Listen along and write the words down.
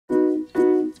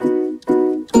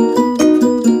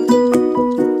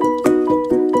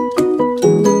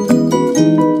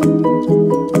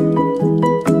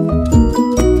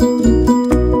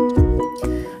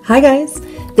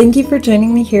Thank you for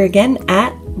joining me here again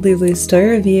at Lulu's Toy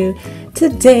Review.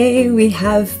 Today we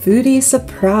have Foodie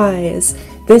Surprise.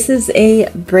 This is a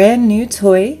brand new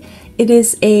toy. It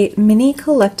is a mini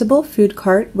collectible food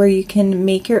cart where you can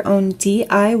make your own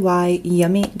DIY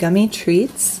yummy gummy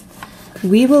treats.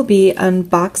 We will be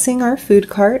unboxing our food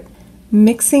cart,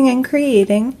 mixing and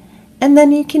creating, and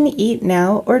then you can eat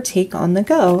now or take on the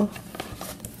go.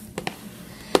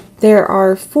 There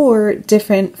are 4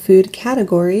 different food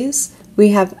categories.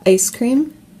 We have ice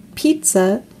cream,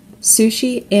 pizza,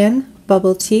 sushi, and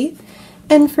bubble tea.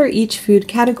 And for each food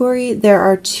category, there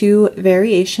are 2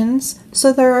 variations,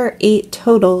 so there are 8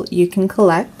 total you can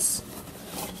collect.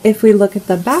 If we look at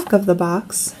the back of the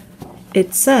box,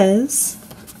 it says,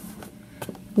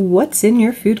 "What's in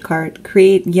your food cart?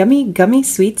 Create yummy gummy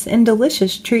sweets and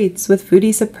delicious treats with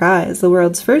Foodie Surprise, the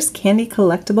world's first candy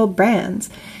collectible brand.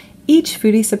 Each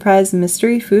Foodie Surprise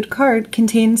mystery food cart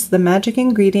contains the magic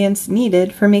ingredients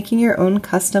needed for making your own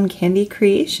custom candy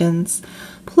creations,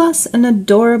 plus an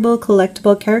adorable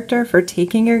collectible character for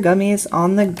taking your gummies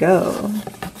on the go."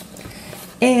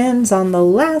 And on the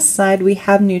last side, we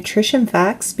have nutrition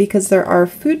facts because there are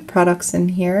food products in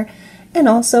here and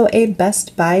also a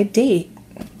best by date.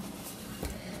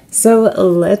 So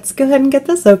let's go ahead and get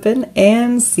this open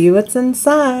and see what's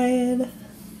inside.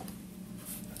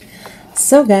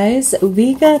 So guys,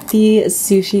 we got the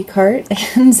sushi cart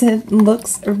and it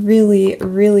looks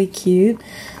really cute.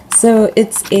 So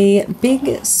it's a big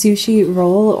sushi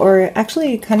roll, or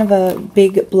actually kind of a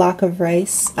big block of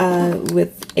rice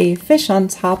with a fish on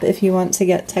top if you want to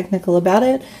get technical about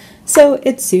it. So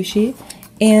it's sushi,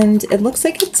 and it looks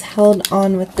like it's held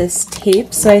on with this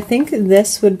tape, so I think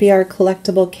this would be our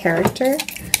collectible character.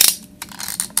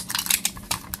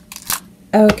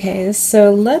 Okay,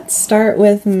 so let's start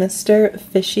with Mr.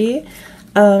 Fishy.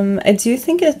 I do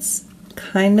think it's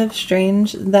kind of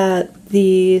strange that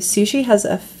the sushi has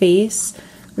a face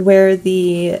where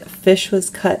the fish was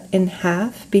cut in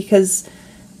half, because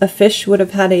a fish would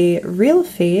have had a real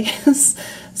face.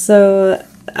 So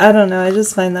I don't know, I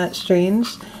just find that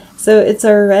strange. So it's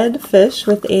a red fish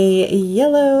with a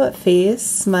yellow face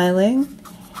smiling.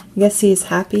 I guess he's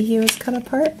happy he was cut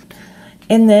apart.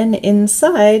 And then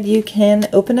inside you can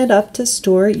open it up to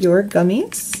store your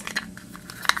gummies.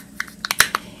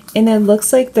 And it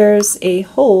looks like there's a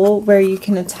hole where you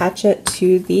can attach it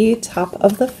to the top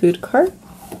of the food cart,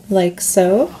 like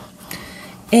so.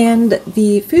 And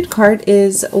the food cart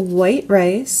is white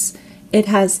rice. It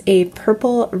has a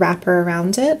purple wrapper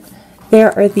around it.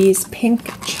 There are these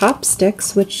pink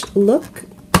chopsticks which look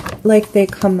like they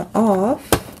come off.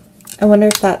 I wonder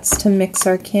if that's to mix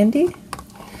our candy.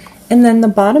 And then the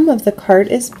bottom of the cart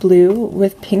is blue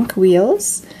with pink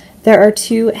wheels. There are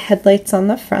 2 headlights on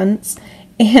the front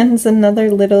and another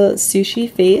little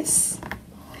sushi face.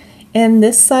 And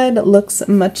this side looks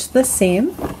much the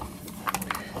same.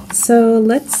 So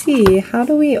let's see, how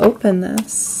do we open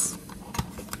this?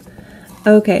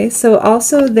 Okay, so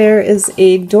also there is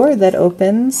a door that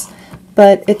opens,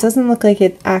 but it doesn't look like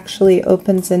it actually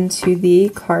opens into the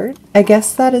cart. I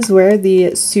guess that is where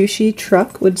the sushi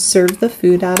truck would serve the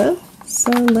food out of.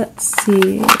 So let's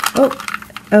see. Oh,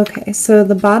 okay, so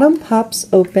the bottom pops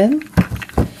open,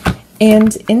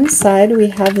 and inside we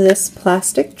have this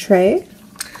plastic tray.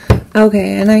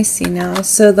 Okay, and I see now.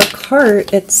 So the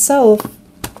cart itself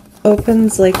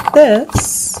opens like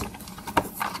this.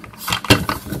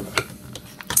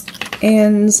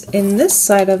 And in this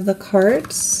side of the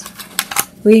cart,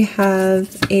 we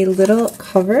have a little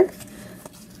cover.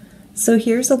 So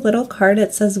here's a little card.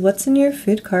 It says, "What's in your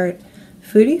food cart?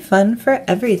 Foodie fun for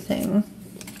everything."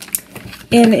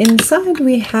 And inside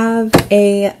we have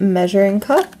a measuring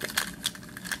cup,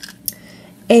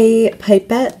 a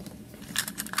pipette,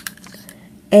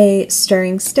 a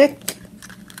stirring stick,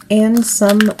 and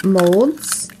some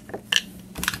molds.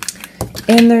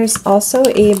 And there's also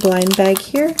a blind bag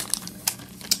here.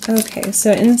 Okay,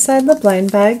 so inside the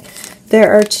blind bag,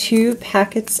 there are 2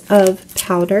 packets of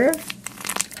powder.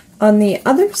 On the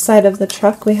other side of the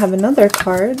truck, we have another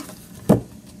card,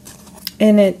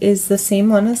 and it is the same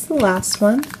one as the last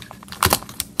one.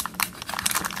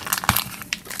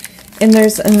 And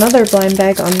there's another blind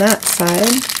bag on that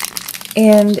side.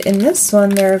 And in this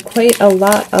one, there are quite a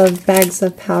lot of bags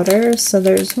of powder. So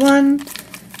there's 1,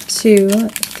 2,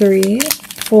 3,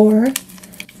 4,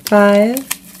 5,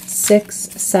 6,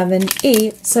 7,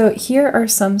 8. So here are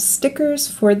some stickers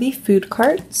for the food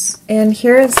carts. And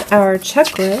here is our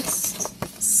checklist.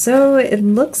 So it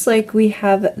looks like we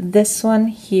have this one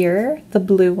here, the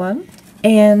blue one.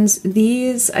 And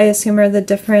these, I assume, are the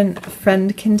different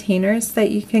friend containers that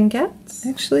you can get. I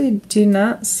actually do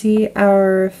not see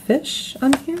our fish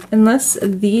on here, unless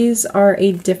these are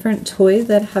a different toy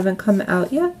that haven't come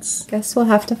out yet. Guess we'll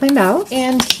have to find out.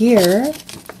 And here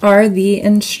are the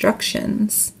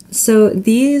instructions. So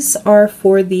these are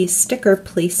for the sticker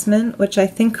placement, which I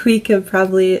think we could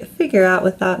probably figure out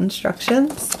without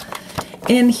instructions.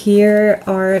 And here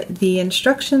are the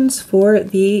instructions for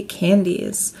the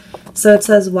candies. So it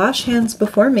says, wash hands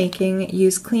before making,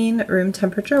 use clean room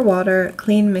temperature water,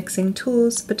 clean mixing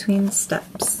tools between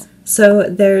steps. So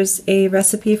there's a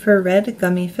recipe for red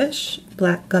gummy fish,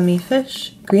 black gummy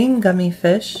fish, green gummy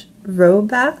fish, roe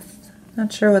bath,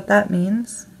 not sure what that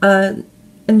means.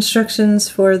 Instructions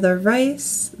for the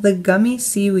rice, the gummy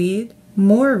seaweed,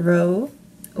 more roe,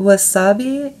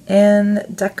 wasabi, and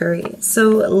decorate. So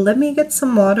let me get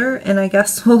some water and I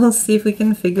guess we'll see if we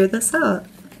can figure this out.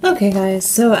 Okay guys,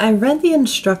 so I read the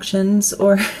instructions,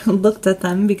 or looked at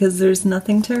them because there's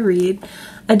nothing to read.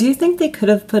 I do think they could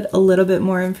have put a little bit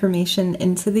more information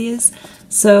into these.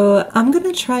 So I'm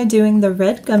gonna try doing the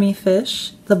red gummy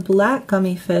fish, the black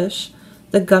gummy fish,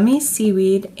 the gummy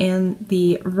seaweed, and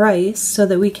the rice so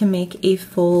that we can make a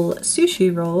full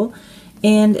sushi roll.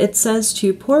 And it says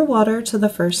to pour water to the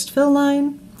first fill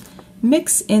line,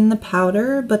 mix in the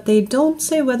powder, but they don't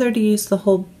say whether to use the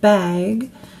whole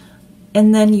bag,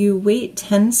 and then you wait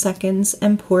 10 seconds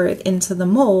and pour it into the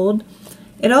mold.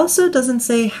 It also doesn't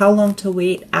say how long to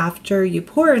wait after you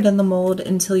pour it in the mold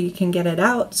until you can get it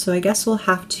out, so I guess we'll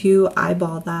have to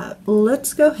eyeball that.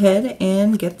 Let's go ahead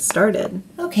and get started.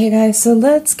 Okay guys, so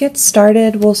let's get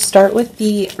started. We'll start with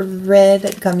the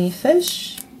red gummy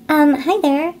fish. Hi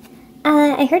there.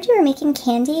 I heard you were making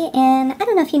candy, and I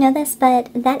don't know if you know this, but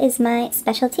that is my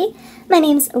specialty. My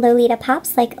name's Lolita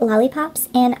Pops, like lollipops,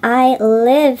 and I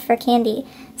live for candy,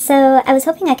 so I was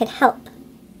hoping I could help.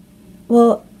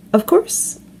 Well, of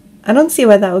course. I don't see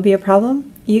why that would be a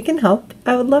problem. You can help.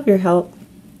 I would love your help.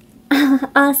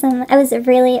 Awesome. I was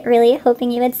really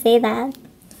hoping you would say that.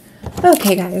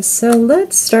 Okay guys, so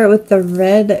let's start with the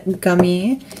red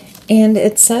gummy. And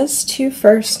it says to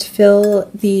first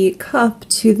fill the cup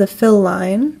to the fill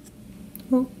line.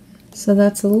 So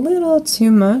that's a little too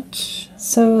much.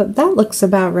 So that looks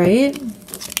about right.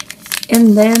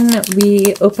 And then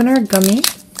we open our gummy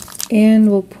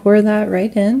and we'll pour that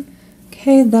right in.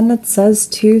 Okay, then it says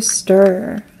to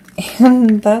stir.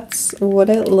 And that's what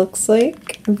it looks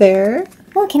like there.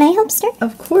 Oh, can I help stir?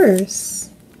 Of course.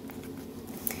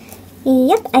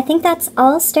 Yep, I think that's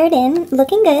all stirred in.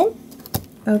 Looking good.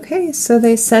 Okay, so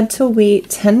they said to wait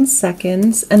 10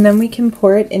 seconds and then we can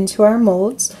pour it into our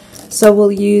molds. So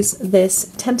we'll use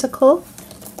this tentacle,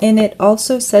 and it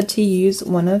also said to use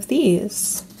one of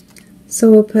these.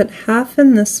 So we'll put half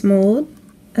in this mold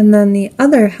and then the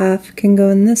other half can go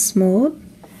in this mold.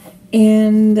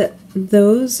 And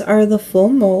those are the full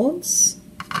molds.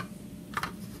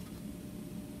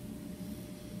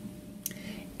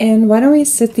 And why don't we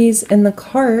sit these in the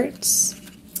carts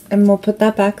and we'll put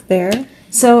that back there.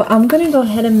 So I'm going to go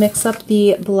ahead and mix up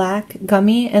the black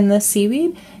gummy and the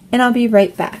seaweed, and I'll be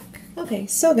right back. Okay,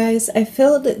 so guys, I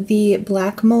filled the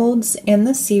black molds and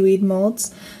the seaweed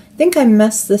molds. I think I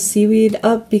messed the seaweed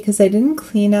up because I didn't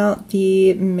clean out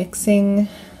the mixing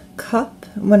cup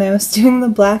when I was doing the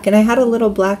black, and I had a little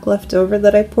black left over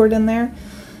that I poured in there.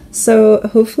 So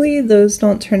hopefully those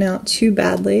don't turn out too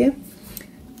badly.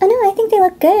 Oh no, I think they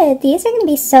look good. These are going to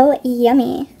be so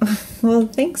yummy. Well,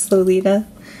 thanks, Lolita.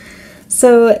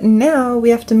 So now we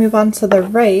have to move on to the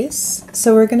rice.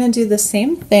 So we're going to do the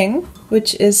same thing,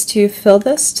 which is to fill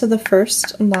this to the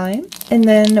first line. And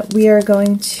then we are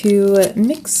going to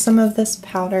mix some of this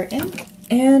powder in.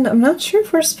 And I'm not sure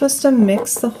if we're supposed to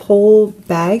mix the whole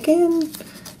bag in,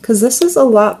 because this is a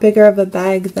lot bigger of a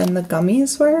bag than the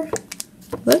gummies were.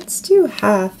 Let's do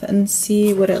half and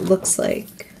see what it looks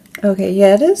like. Okay,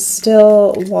 yeah, it is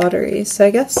still watery, so I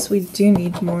guess we do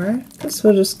need more. I guess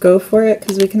we'll just go for it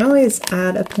because we can always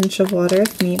add a pinch of water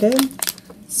if needed.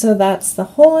 So that's the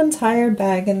whole entire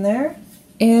bag in there.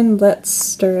 And let's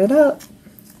stir it up.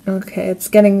 Okay, it's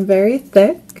getting very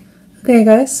thick. Okay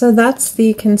guys, so that's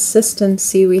the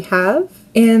consistency we have.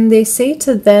 And they say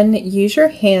to then use your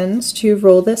hands to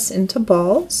roll this into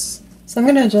balls. So I'm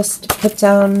gonna just put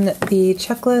down the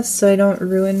checklist so I don't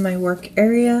ruin my work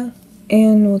area.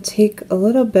 And we'll take a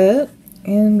little bit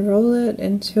and roll it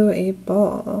into a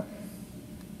ball.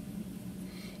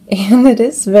 And it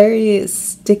is very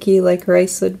sticky like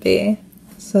rice would be.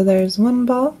 So there's one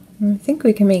ball. I think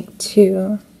we can make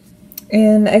two.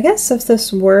 And I guess if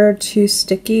this were too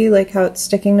sticky, like how it's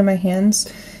sticking to my hands,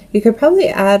 you could probably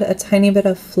add a tiny bit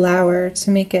of flour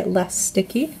to make it less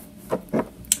sticky.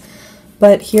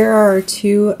 But here are our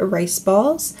 2 rice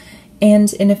balls,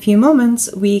 and in a few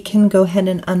moments we can go ahead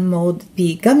and unmold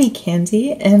the gummy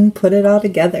candy and put it all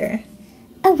together.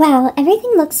 Oh wow,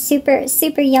 everything looks super,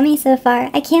 super yummy so far.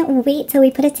 I can't wait till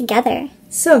we put it together.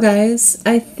 So guys,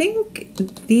 I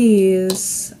think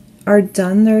these are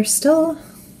done. They're still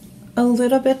a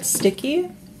little bit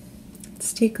sticky.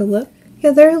 Let's take a look.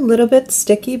 Yeah, they're a little bit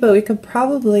sticky, but we could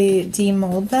probably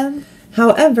demold them.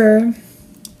 However,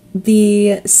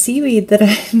 the seaweed that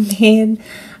I made,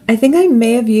 I think I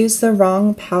may have used the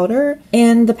wrong powder,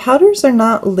 and the powders are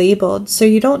not labeled, so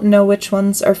you don't know which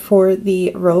ones are for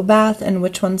the roll bath and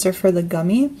which ones are for the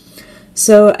gummy.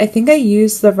 So I think I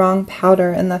used the wrong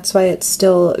powder, and that's why it's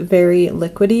still very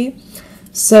liquidy.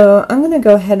 So I'm going to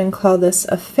go ahead and call this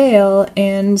a fail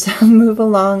and move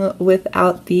along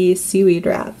without the seaweed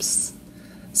wraps.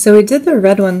 So we did the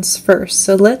red ones first,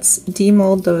 so let's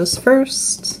demold those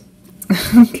first.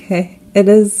 Okay, it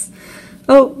is...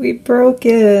 Oh, we broke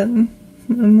it. Oh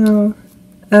no.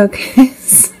 Okay,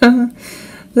 so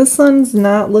this one's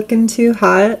not looking too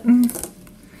hot.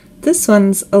 This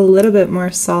one's a little bit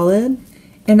more solid.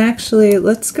 And actually,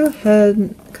 let's go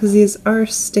ahead, because these are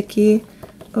sticky.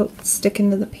 Oh, it's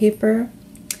sticking to the paper.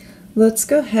 Let's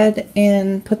go ahead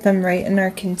and put them right in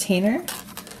our container.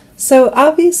 So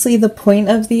obviously the point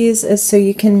of these is so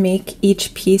you can make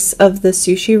each piece of the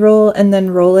sushi roll and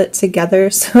then roll it together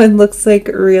so it looks like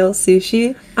real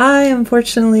sushi. I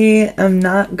unfortunately am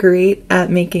not great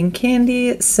at making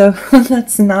candy, so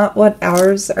that's not what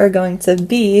ours are going to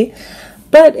be.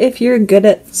 But if you're good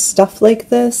at stuff like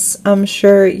this, I'm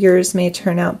sure yours may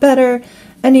turn out better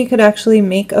and you could actually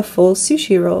make a full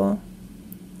sushi roll.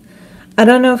 I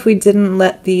don't know if we didn't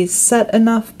let these set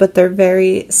enough, but they're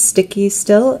very sticky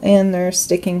still, and they're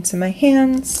sticking to my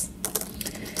hands.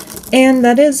 And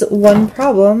that is one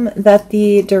problem, that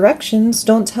the directions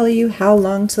don't tell you how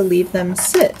long to leave them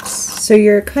sit. So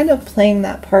you're kind of playing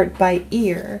that part by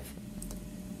ear.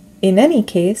 In any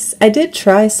case, I did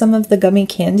try some of the gummy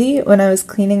candy when I was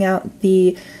cleaning out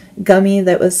the gummy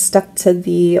that was stuck to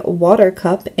the water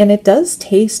cup, and it does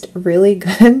taste really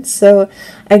good. So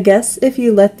I guess if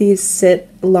you let these sit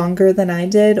longer than I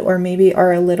did, or maybe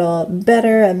are a little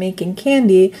better at making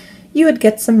candy, you would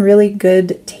get some really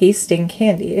good tasting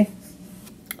candy.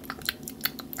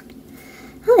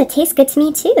 Oh, it tastes good to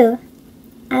me too.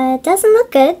 It doesn't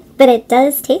look good, but it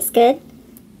does taste good.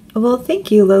 Well,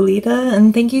 thank you, Lolita,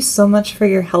 and thank you so much for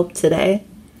your help today.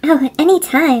 Oh,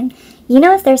 anytime. You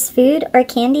know, if there's food or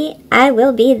candy, I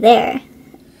will be there.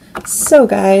 So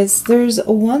guys, there's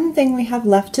one thing we have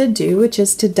left to do, which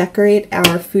is to decorate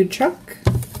our food truck.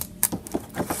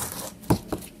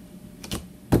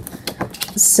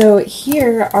 So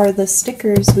here are the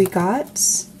stickers we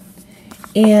got,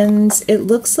 and it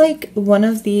looks like one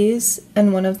of these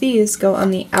and one of these go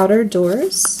on the outer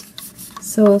doors.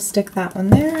 So we'll stick that one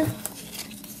there.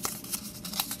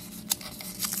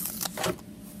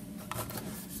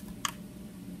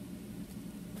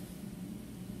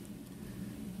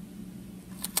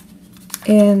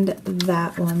 And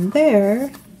that one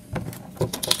there.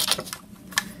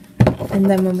 And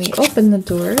then when we open the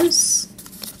doors,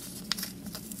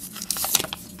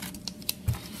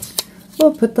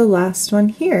 we'll put the last one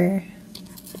here.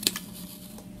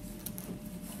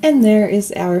 And there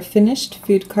is our finished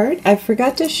food cart. I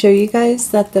forgot to show you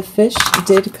guys that the fish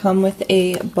did come with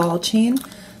a ball chain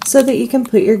so that you can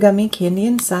put your gummy candy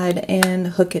inside and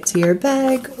hook it to your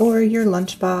bag or your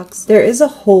lunchbox. There is a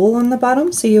hole on the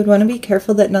bottom, so you would want to be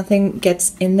careful that nothing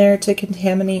gets in there to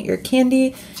contaminate your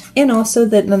candy, and also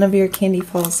that none of your candy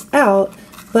falls out.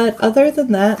 But other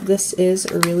than that, this is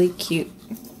really cute.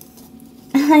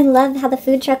 I love how the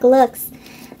food truck looks.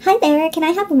 Hi there, can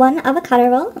I have one avocado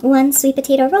roll, one sweet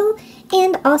potato roll,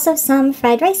 and also some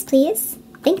fried rice, please?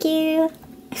 Thank you.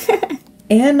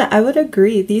 And I would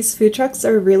agree, these food trucks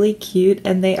are really cute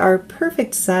and they are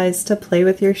perfect size to play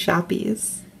with your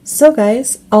shoppies. So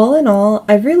guys, all in all,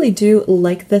 I really do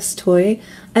like this toy.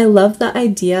 I love the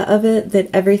idea of it, that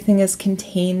everything is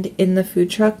contained in the food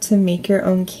truck to make your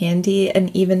own candy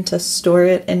and even to store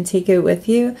it and take it with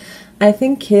you. I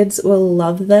think kids will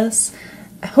love this.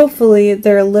 Hopefully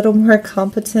they're a little more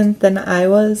competent than I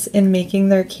was in making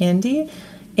their candy,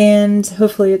 and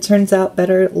hopefully it turns out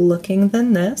better looking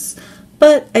than this.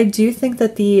 But I do think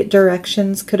that the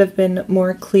directions could have been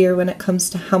more clear when it comes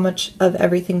to how much of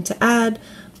everything to add,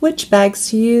 which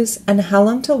bags to use, and how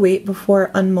long to wait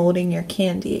before unmolding your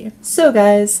candy. So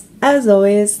guys, as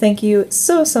always, thank you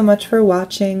so much for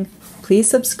watching. Please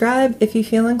subscribe if you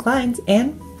feel inclined,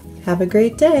 and have a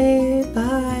great day.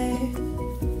 Bye.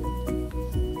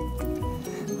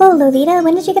 Whoa, Lolita,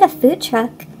 when did you get a food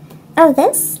truck? Oh,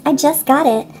 this? I just got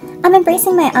it. I'm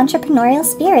embracing my entrepreneurial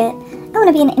spirit. I want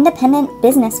to be an independent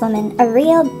businesswoman, a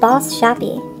real boss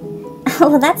shoppy. Oh,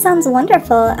 well, that sounds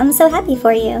wonderful. I'm so happy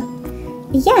for you.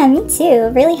 Yeah, me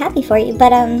too. Really happy for you.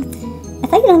 But, I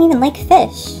thought you don't even like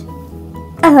fish.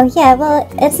 Oh, yeah, well,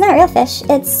 it's not real fish.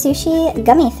 It's sushi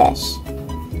gummy fish.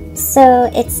 So,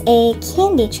 it's a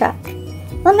candy truck.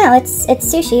 Well, no, it's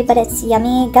sushi, but it's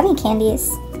yummy gummy candies.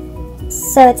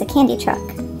 So, it's a candy truck.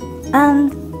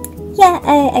 Yeah,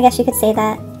 I guess you could say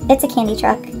that. It's a candy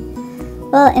truck.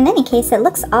 Well, in any case, it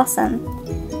looks awesome.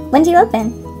 When do you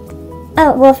open?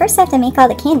 Oh, well, first I have to make all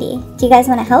the candy. Do you guys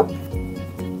want to help?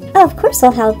 Oh, of course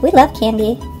we'll help. We love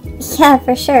candy. Yeah,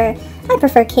 for sure. I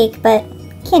prefer cake, but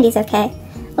candy's okay.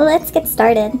 Well, let's get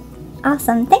started.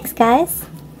 Awesome. Thanks, guys.